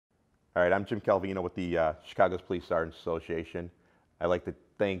All right, I'm Jim Calvino with the Chicago's Police Sergeants Association. I'd like to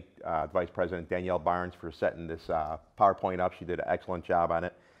thank Vice President Danielle Barnes for setting this PowerPoint up. She did an excellent job on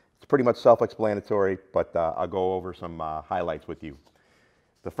it. It's pretty much self-explanatory, but I'll go over some highlights with you.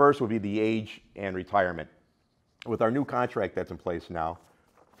 The first would be the age and retirement. With our new contract that's in place now,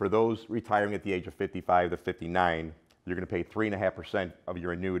 for those retiring at the age of 55 to 59, you're going to pay 3.5% of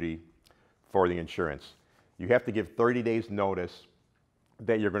your annuity for the insurance. You have to give 30 days notice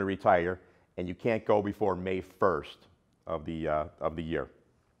that you're going to retire, and you can't go before May 1st of the year.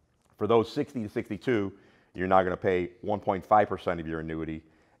 For those 60 to 62, you're now going to pay 1.5% of your annuity,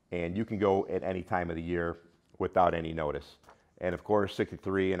 and you can go at any time of the year without any notice. And of course,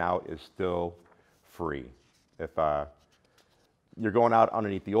 63 and out is still free. If you're going out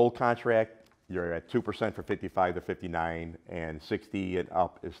underneath the old contract, you're at 2% for 55 to 59, and 60 and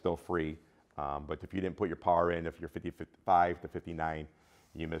up is still free. But if you didn't put your power in, if you're 55 to 59,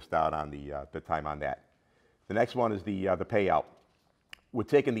 you missed out on the time on that. The next one is the payout. With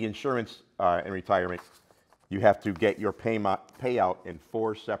taking the insurance in retirement, you have to get your payout in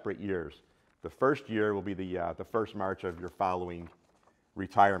 4 separate years. The first year will be the 1st March of your following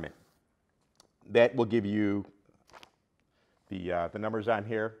retirement. That will give you the numbers on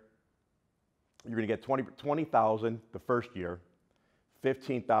here. You're going to get 20,000 the first year,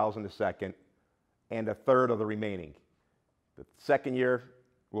 15,000 the second, and 1/3 of the remaining. The second year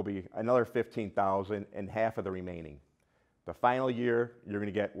will be another 15,000 and half of the remaining. The final year, you're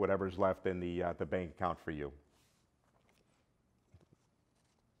going to get whatever's left in the bank account for you.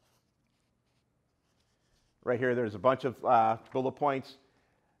 Right here, there's a bunch of bullet points.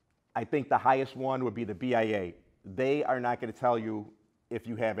 I think the highest one would be the BIA. They are not going to tell you if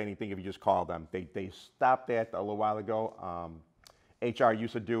you have anything if you just call them. They stopped that a little while ago. HR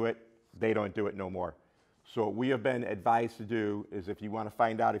used to do it. They don't do it no more. So what we have been advised to do is if you want to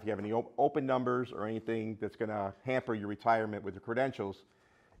find out if you have any open numbers or anything that's going to hamper your retirement with your credentials,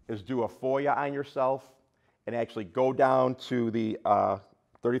 is do a FOIA on yourself and actually go down to the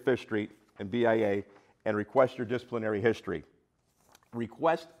 35th Street and BIA and request your disciplinary history.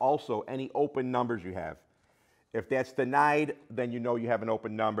 Request also any open numbers you have. If that's denied, then you know you have an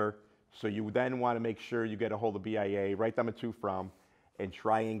open number. So you then want to make sure you get a hold of BIA, write them a to from, and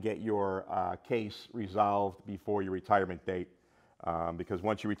try and get your case resolved before your retirement date. Because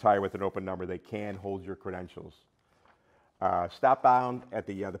once you retire with an open number, they can hold your credentials. Stop down at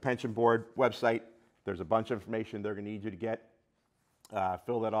the pension board website. There's a bunch of information they're going to need you to get.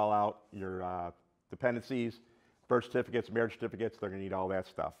 Fill that all out. Your dependencies, birth certificates, marriage certificates, they're going to need all that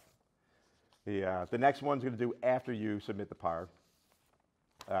stuff. The next one's going to do after you submit the PAR.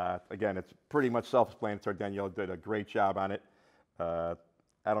 Again, it's pretty much self-explanatory. Danielle did a great job on it. I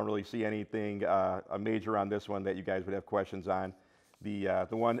don't really see anything a major on this one that you guys would have questions on. The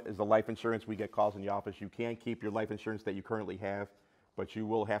one is the life insurance. We get calls in the office. You can keep your life insurance that you currently have, but you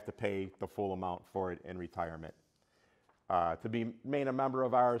will have to pay the full amount for it in retirement. To remain a member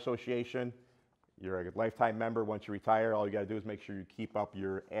of our association, you're a lifetime member. Once you retire, all you got to do is make sure you keep up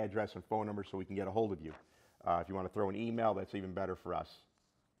your address and phone number so we can get a hold of you. If you want to throw an email, that's even better for us.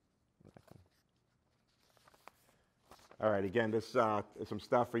 All right, again, this is some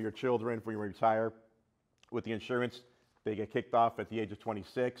stuff for your children when you retire. With the insurance, they get kicked off at the age of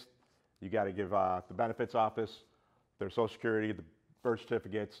 26. You got to give the benefits office their Social Security, the birth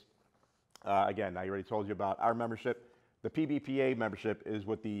certificates. Again, I already told you about our membership. The PBPA membership is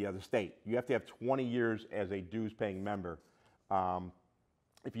with the state. You have to have 20 years as a dues-paying member.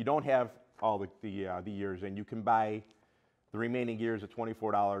 If you don't have all the years, then you can buy the remaining years at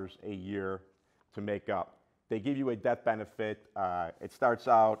 $24 a year to make up. They give you a death benefit. It starts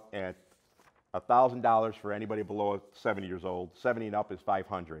out at $1,000 for anybody below 70 years old. 70 and up is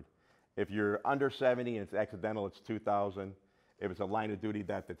 $500. If you're under 70 and it's accidental, it's $2,000. If it's a line of duty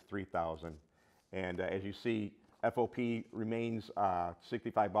death, it's $3,000. And as you see, FOP remains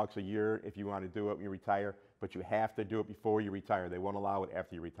 $65 a year if you want to do it when you retire, but you have to do it before you retire. They won't allow it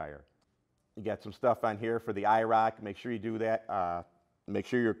after you retire. You got some stuff on here for the IROC. Make sure you do that. Make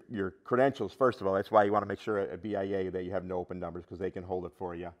sure your credentials, first of all, that's why you want to make sure at BIA that you have no open numbers because they can hold it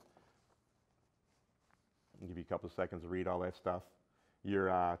for you. I'll give you a couple of seconds to read all that stuff.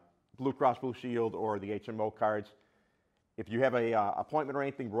 Your Blue Cross Blue Shield or the HMO cards. If you have a appointment or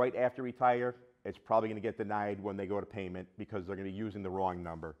anything right after you retire, it's probably going to get denied when they go to payment because they're going to be using the wrong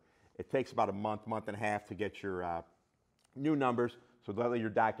number. It takes about a month, month and a half to get your new numbers, so let your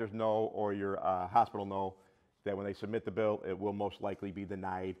doctors know or your hospital know that when they submit the bill, it will most likely be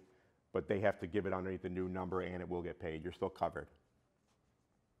denied, but they have to give it underneath the new number and it will get paid. You're still covered.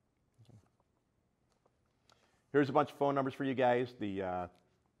 Here's a bunch of phone numbers for you guys. The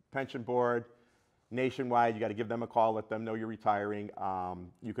pension board, Nationwide, you got to give them a call, let them know you're retiring.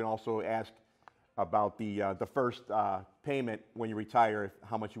 You can also ask about the first payment when you retire,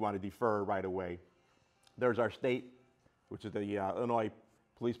 how much you want to defer right away. There's our state, which is the Illinois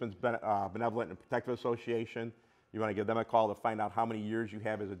Policemen's Benevolent and Protective Association. You want to give them a call to find out how many years you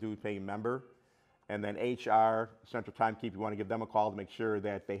have as a due-paying member. And then HR, Central Timekeep, you want to give them a call to make sure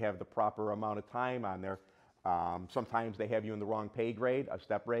that they have the proper amount of time on there. Sometimes they have you in the wrong pay grade, a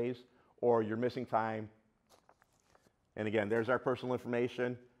step raise, or you're missing time. And again, there's our personal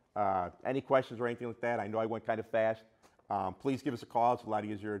information. Any questions or anything like that, I know I went kind of fast. Please give us a call. It's a lot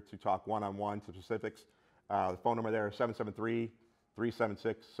easier to talk one-on-one to specifics. The phone number there is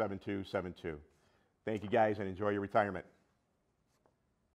 773-376-7272. Thank you guys and enjoy your retirement.